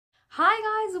Hi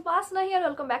guys, Upasna here.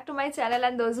 Welcome back to my channel,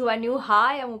 and those who are new,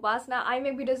 hi, I'm Upasna. I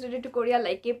make videos related to Korea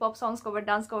like K-pop songs, cover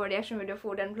dance, cover reaction video,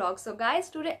 food and vlogs. So guys,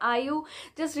 today IU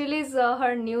just released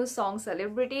her new song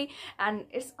Celebrity, and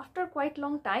it's after quite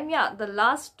long time. Yeah, the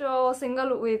last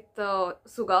single with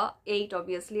Suga 8,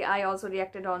 obviously I also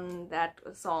reacted on that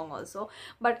song also,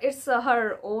 but it's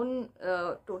her own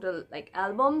total like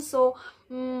album. So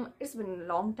it's been a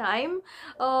long time,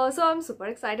 so I'm super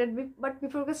excited. But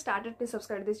before we get started, please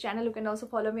subscribe to this channel. You can also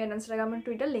follow me on Instagram and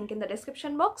Twitter, link in the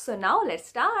description box. So now let's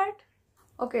start.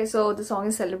 Okay, so the song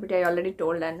is Celebrity, I already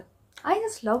told, and I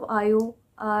just love IU.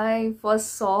 I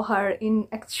first saw her in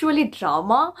actually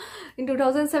drama in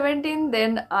 2017.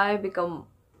 Then I become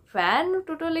fan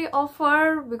totally of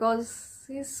her because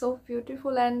she's so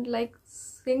beautiful and like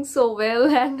sings so well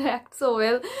and acts so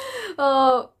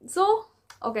well. So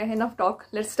okay, enough talk,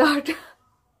 let's start.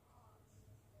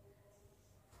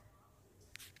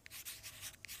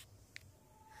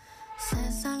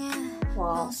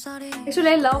 Wow, actually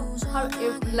I love how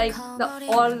like the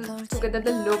all together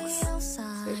the looks,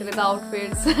 especially the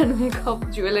outfits and makeup,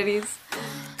 jewelries,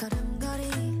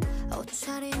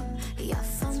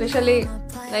 especially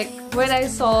like when I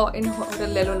saw in Hotel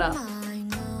Leluna,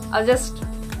 I just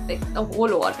like the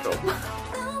whole wardrobe.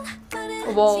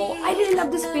 Wow, I really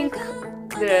love this pink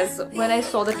dress. When I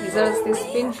saw the teasers, this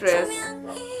pink dress,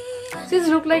 she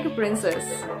looked like a princess.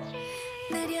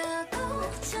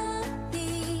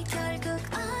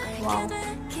 Wow.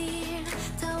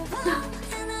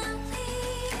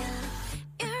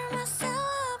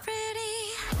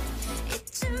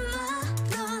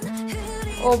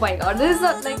 Oh my god, this is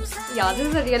a like, yeah, this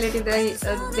is a reality they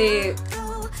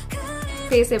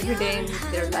face every day in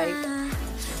their life.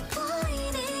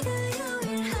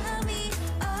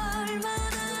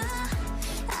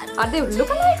 Are they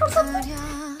look-alike or something?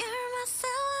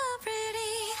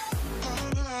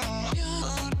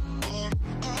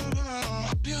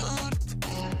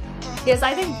 Yes,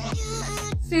 I think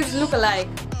she's look-alike,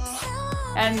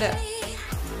 and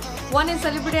one is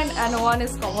Celebrity and one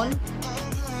is common.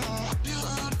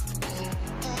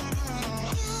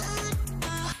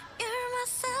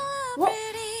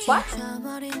 What?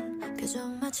 Okay,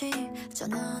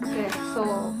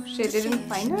 so she didn't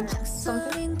find her?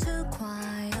 Something?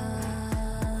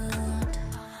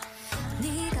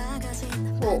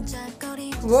 Whoa.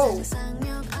 Whoa.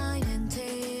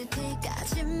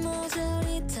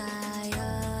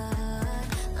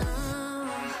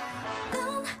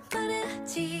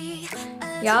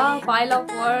 Yeah, pile of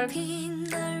work.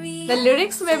 The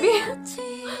lyrics maybe?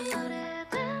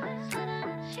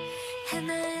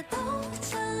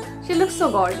 She looks so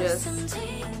gorgeous.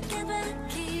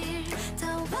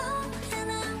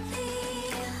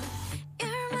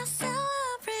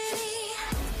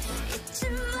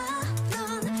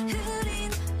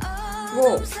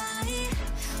 Whoa.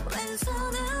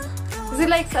 Is it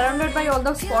like surrounded by all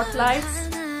the spotlights?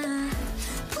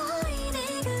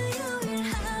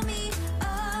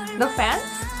 The fans?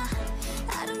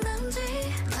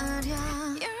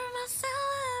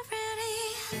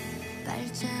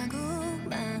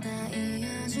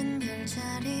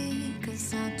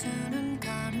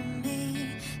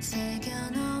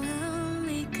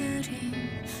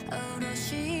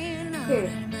 Okay.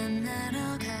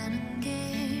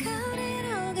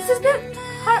 Is this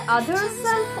her other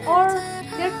self or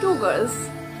they're two girls?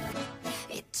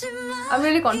 I'm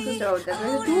really confused about that.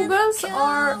 Are they two girls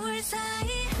or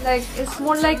like it's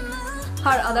more like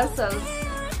her other self,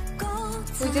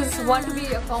 which is want to be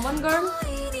a common girl?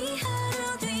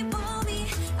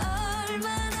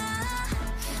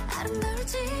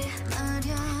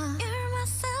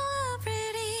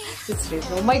 This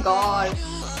dress, oh my god,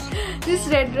 this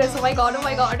red dress, oh my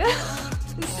god,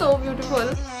 it's so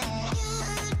beautiful.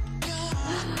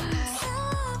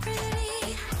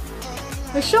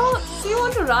 So she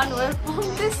want to run away from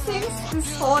these things,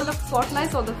 this whole of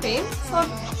spotlights or the fame, so,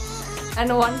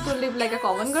 and want to live like a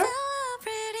common girl.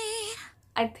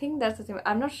 I think that's the thing.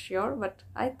 I'm not sure, but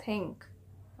I think.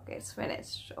 Okay, it's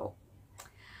finished. So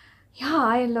yeah,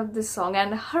 I love this song,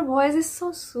 and her voice is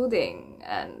so soothing,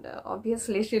 and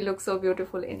obviously she looks so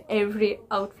beautiful in every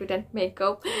outfit and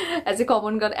makeup as a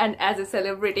common girl and as a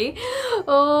celebrity.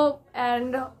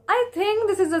 And I think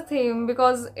this is a theme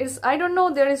because it's, I don't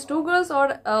know, there is two girls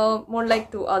or more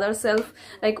like two other self,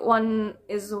 like one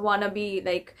is wannabe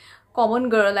like common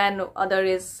girl and other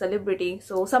is celebrity.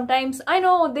 So sometimes I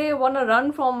know they want to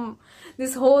run from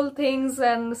this whole things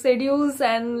and seduce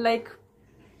and like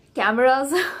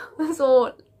cameras.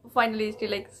 So finally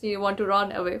she want to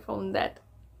run away from that.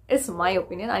 It's my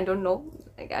opinion, I don't know,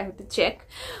 like I have to check,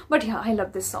 but yeah, I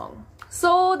love this song.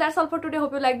 So that's all for today.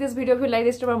 Hope you like this video. If you like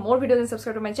this, for more videos and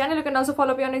subscribe to my channel. You can also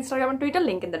follow me on Instagram and Twitter,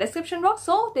 link in the description box.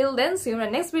 So till then, see you in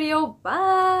the next video.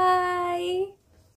 Bye.